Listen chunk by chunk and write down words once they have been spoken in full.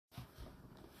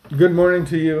Good morning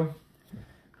to you.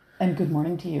 And good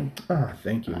morning to you. Ah,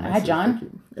 thank you. Hi,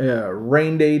 John.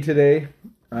 Rain day today.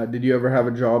 Did you ever have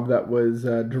a job that was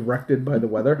directed by the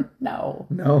weather? No.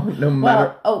 No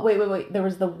matter. Well, wait. There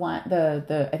was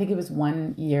I think it was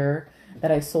 1 year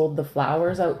that I sold the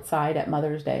flowers outside at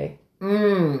Mother's Day.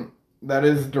 That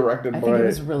is directed by... I think it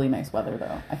was really nice weather,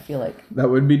 though. I feel like... That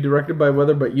would be directed by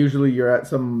weather, but usually you're at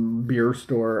some beer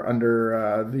store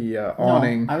under the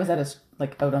awning. No, I was at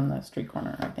out on the street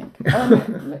corner, I think. Out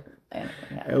on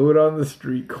the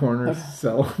street corner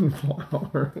selling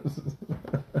flowers.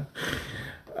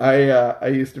 I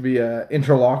used to be an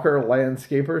interlocker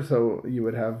landscaper, so you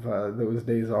would have those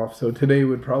days off. So today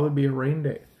would probably be a rain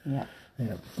day. Yeah.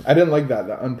 I didn't like that,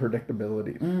 the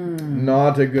unpredictability.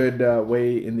 Not a good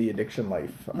way in the addiction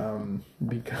life,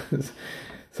 because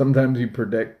sometimes you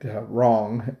predict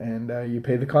wrong and you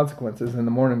pay the consequences in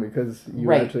the morning because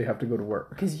you actually have to go to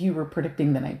work. Because you were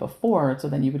predicting the night before, so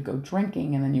then you would go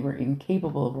drinking and then you were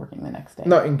incapable of working the next day.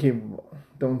 Not incapable.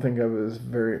 Don't think I was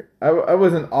very... I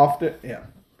wasn't often... Yeah,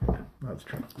 that's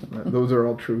true. Those are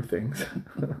all true things.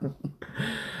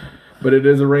 But it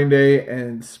is a rain day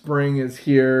and spring is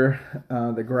here.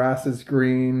 The grass is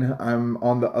green. I'm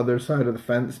on the other side of the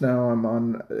fence now. I'm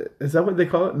on... Is that what they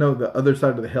call it? No, the other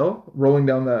side of the hill. Rolling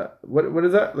down the... What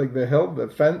is that? Like the hill? The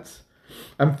fence?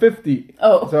 I'm 50.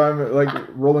 Oh. So I'm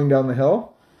rolling down the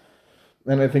hill.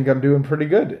 And I think I'm doing pretty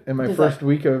good in my first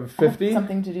week of 50.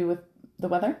 Something to do with the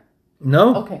weather?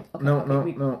 No. Okay.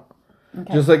 No.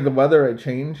 Okay. Just like the weather, I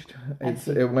changed.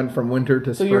 It went from winter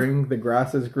to spring. The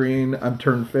grass is green. I'm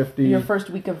turned 50. Your first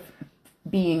week of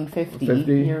being 50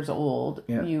 years old,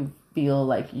 you feel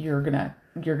like you're gonna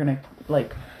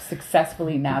like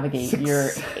successfully navigate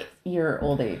your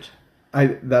old age.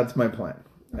 That's my plan,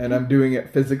 and I'm doing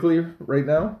it physically right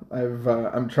now.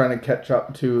 I'm trying to catch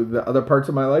up to the other parts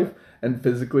of my life, and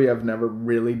physically, I've never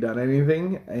really done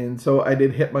anything, and so I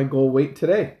did hit my goal weight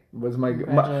today. Was my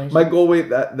goal weight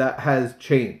that has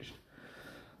changed.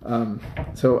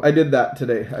 So I did that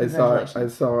today. I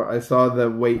saw the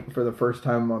weight for the first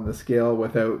time on the scale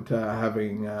without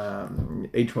having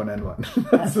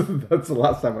H1N1. That's the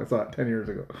last time I saw it 10 years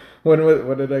ago. When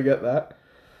did I get that?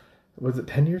 Was it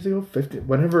 10 years ago? 50?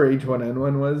 Whenever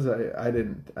H1N1 was, I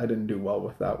didn't do well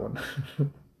with that one.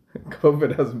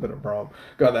 COVID hasn't been a problem.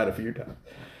 Got that a few times.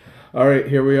 All right,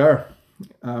 here we are.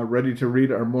 Ready to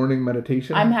read our morning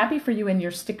meditation. I'm happy for you and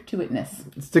your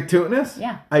stick-to-itness. Stick-to-itness?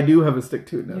 Yeah. I do have a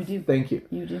stick-to-itness. You do. Thank you.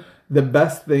 You do. The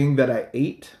best thing that I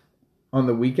ate on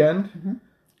the weekend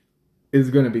is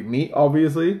going to be meat,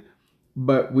 obviously,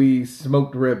 but we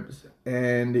smoked ribs.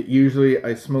 And usually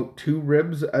I smoke 2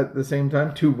 ribs at the same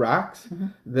time, 2 racks.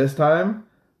 This time,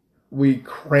 we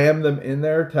crammed them in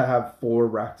there to have 4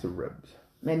 racks of ribs.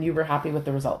 And you were happy with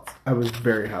the results? I was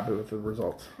very happy with the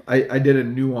results. I did a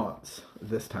nuance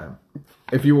this time.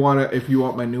 If you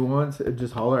want my nuance,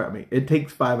 just holler at me. It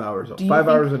takes 5 hours. 5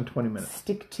 hours and 20 minutes.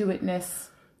 Stick-to-itness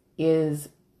is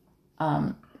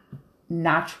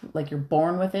natural, like you're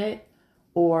born with it,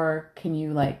 or can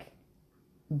you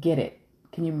get it?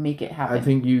 Can you make it happen? I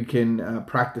think you can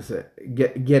practice it.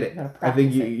 Get it. I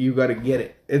think you got to get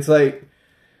it. It's like,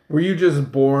 were you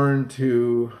just born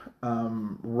to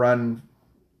run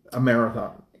a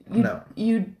marathon? No.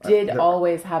 You did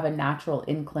always have a natural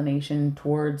inclination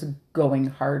towards going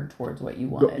hard towards what you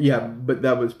wanted. Yeah, but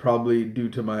that was probably due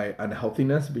to my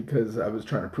unhealthiness because I was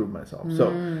trying to prove myself.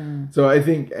 So I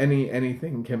think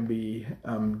anything can be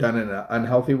done in an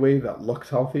unhealthy way that looks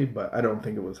healthy, but I don't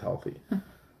think it was healthy.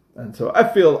 And so I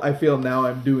feel now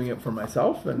I'm doing it for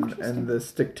myself and the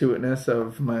stick-to-itness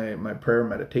of my prayer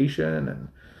meditation and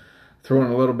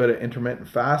throwing a little bit of intermittent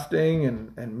fasting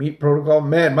and meat protocol.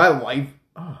 Man, my life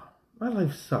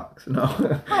sucks. No,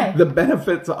 the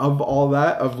benefits of all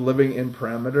that, of living in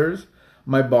parameters,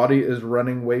 my body is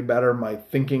running way better. My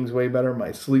thinking's way better.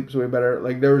 My sleep's way better.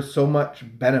 Like there's so much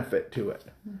benefit to it.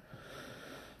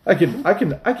 I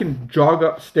can jog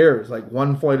upstairs like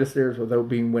 1 flight of stairs without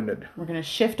being winded. We're gonna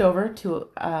shift over to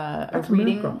a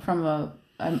reading from a.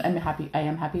 I'm happy. I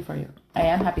am happy for you. I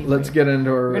am happy. Let's get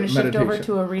into our meditation. We're going to shift over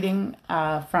to a reading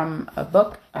from a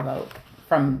book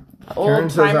from Karen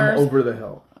old says timers. I'm over the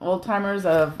hill. Old timers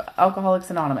of Alcoholics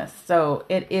Anonymous. So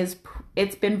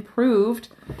it's been proved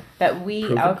that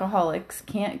we alcoholics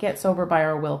can't get sober by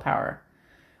our willpower.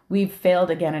 We've failed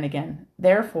again and again.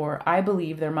 Therefore, I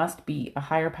believe there must be a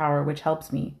higher power which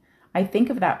helps me. I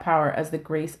think of that power as the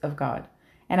grace of God.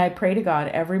 And I pray to God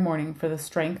every morning for the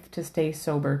strength to stay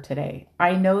sober today.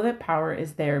 I know that power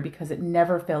is there because it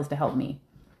never fails to help me.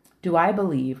 Do I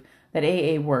believe that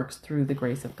AA works through the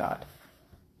grace of God?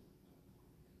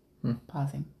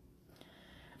 Pausing.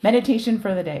 Meditation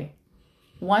for the day.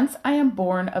 Once I am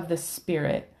born of the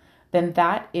Spirit, then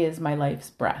that is my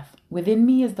life's breath. Within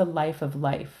me is the life of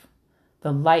life,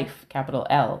 the life, capital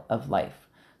L, of life,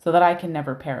 so that I can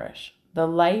never perish. The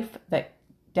life that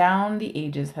down the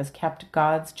ages has kept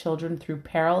God's children through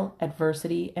peril,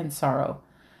 adversity, and sorrow.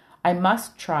 I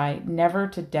must try never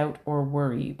to doubt or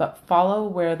worry, but follow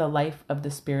where the life of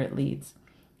the Spirit leads.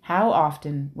 How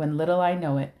often, when little I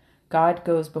know it, God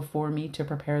goes before me to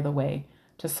prepare the way,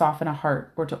 to soften a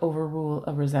heart, or to overrule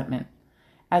a resentment.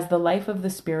 As the life of the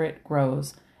Spirit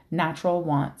grows, natural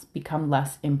wants become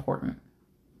less important.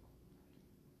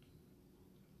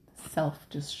 Self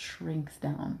just shrinks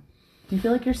down. Do you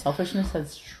feel like your selfishness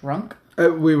has shrunk?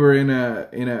 We were in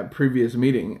a previous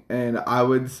meeting, and I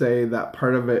would say that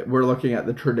part of it, we're looking at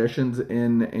the traditions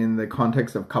in the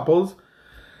context of couples,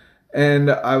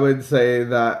 and I would say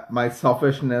that my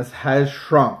selfishness has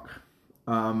shrunk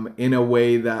in a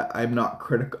way that I'm not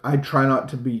critical. I try not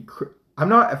to be. I'm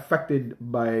not affected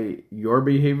by your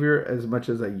behavior as much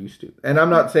as I used to, and I'm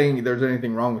not saying there's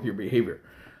anything wrong with your behavior.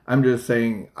 I'm just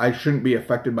saying I shouldn't be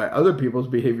affected by other people's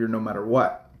behavior no matter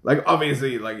what. Like,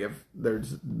 obviously, like, if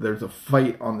there's a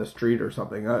fight on the street or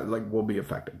something, like, we'll be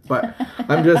affected. But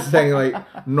I'm just saying, like,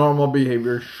 normal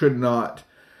behavior should not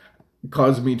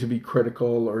cause me to be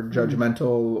critical or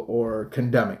judgmental or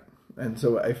condemning. And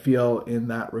so I feel in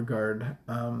that regard,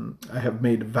 I have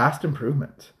made vast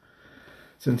improvements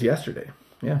since yesterday.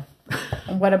 Yeah.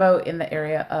 And what about in the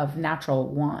area of natural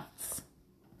wants?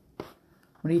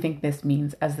 What do you think this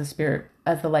means as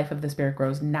the life of the Spirit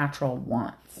grows, natural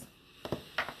wants?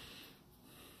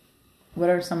 What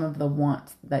are some of the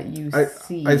wants that you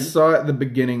see? I saw at the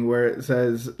beginning where it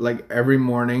says, like, every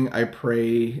morning I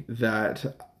pray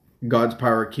that God's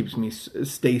power keeps me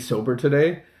stay sober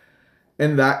today.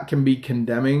 And that can be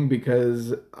condemning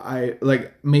because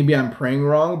maybe I'm praying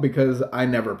wrong because I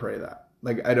never pray that.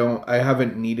 Like, I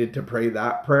haven't needed to pray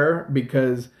that prayer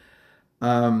because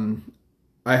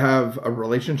I have a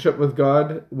relationship with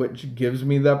God, which gives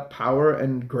me the power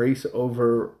and grace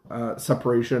over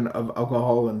separation of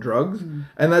alcohol and drugs.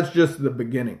 And that's just the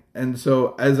beginning. And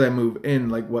so as I move in,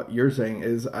 like what you're saying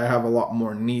is I have a lot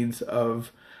more needs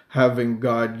of having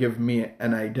God give me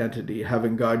an identity,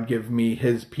 having God give me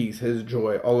his peace, his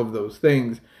joy, all of those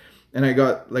things. And I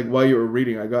got, like, while you were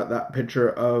reading, I got that picture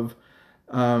of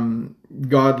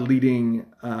God leading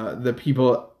the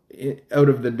people out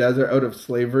of the desert, out of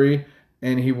slavery,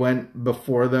 and he went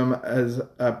before them as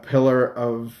a pillar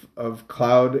of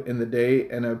cloud in the day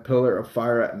and a pillar of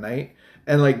fire at night.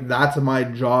 And, like, that's my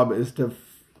job, is to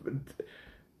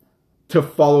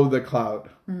follow the cloud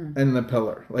and the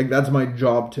pillar. Like, that's my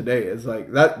job today, is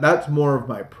like that's more of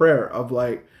my prayer of,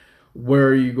 like, where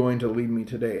are you going to lead me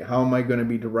today? How am I going to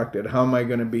be directed? How am I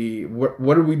going to be,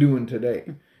 what are we doing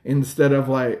today? Instead of,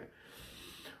 like,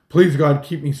 please God,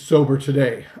 keep me sober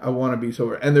today. I want to be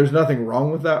sober. And there's nothing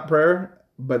wrong with that prayer,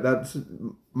 but that's,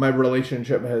 my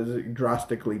relationship has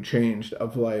drastically changed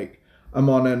of, like, I'm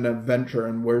on an adventure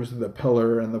and where's the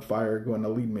pillar and the fire going to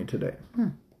lead me today?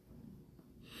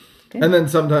 And then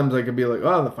sometimes I could be like,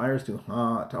 oh, the fire's too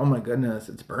hot. Oh my goodness,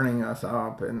 it's burning us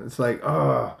up. And it's like,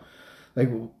 oh, like,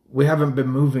 we haven't been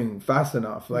moving fast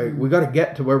enough. Like, we got to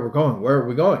get to where we're going. Where are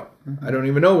we going? I don't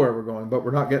even know where we're going, but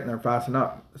we're not getting there fast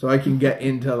enough. So I can get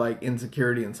into, like,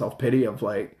 insecurity and self-pity of,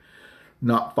 like,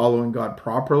 not following God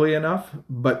properly enough.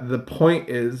 But the point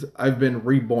is, I've been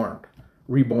reborn.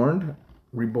 And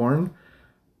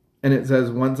it says,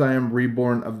 once I am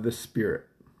reborn of the Spirit,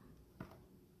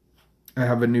 I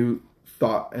have a new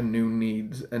thought and new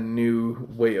needs and new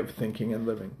way of thinking and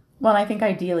living. Well, I think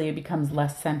ideally it becomes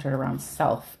less centered around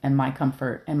self and my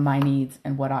comfort and my needs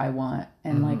and what I want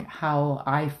and like how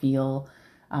I feel.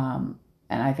 And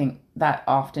I think that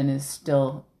often is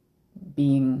still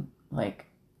being, like,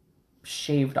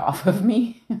 shaved off of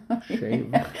me.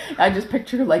 Shaved. I just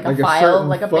picture like a file,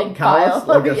 like a big callus,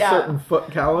 file. like a certain foot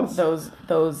callus.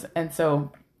 Those. And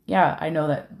so, yeah, I know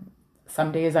that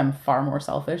some days I'm far more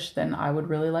selfish than I would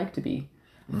really like to be.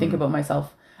 Think about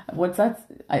myself. What's that?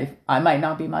 I might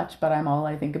not be much, but I'm all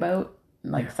I think about.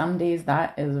 Like, some days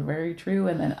that is very true,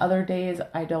 and then other days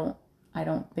I don't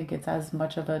think it's as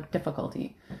much of a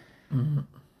difficulty.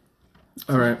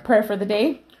 All right. Prayer for the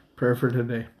day. Prayer for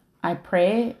today. I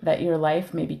pray that your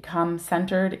life may become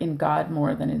centered in God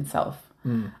more than in self.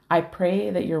 I pray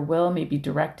that your will may be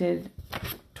directed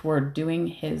toward doing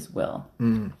his will.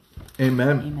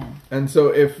 Amen. And so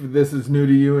if this is new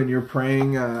to you and you're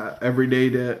praying every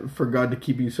day for God to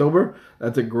keep you sober,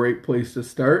 that's a great place to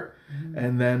start.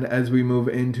 And then as we move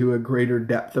into a greater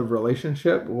depth of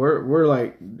relationship, we're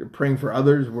like praying for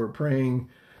others. We're praying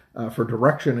for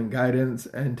direction and guidance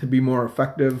and to be more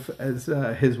effective as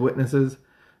his witnesses.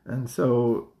 And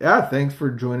so, yeah, thanks for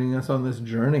joining us on this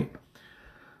journey.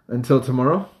 Until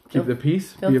tomorrow, keep the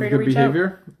peace, be of good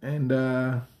behavior, and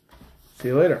see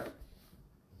you later.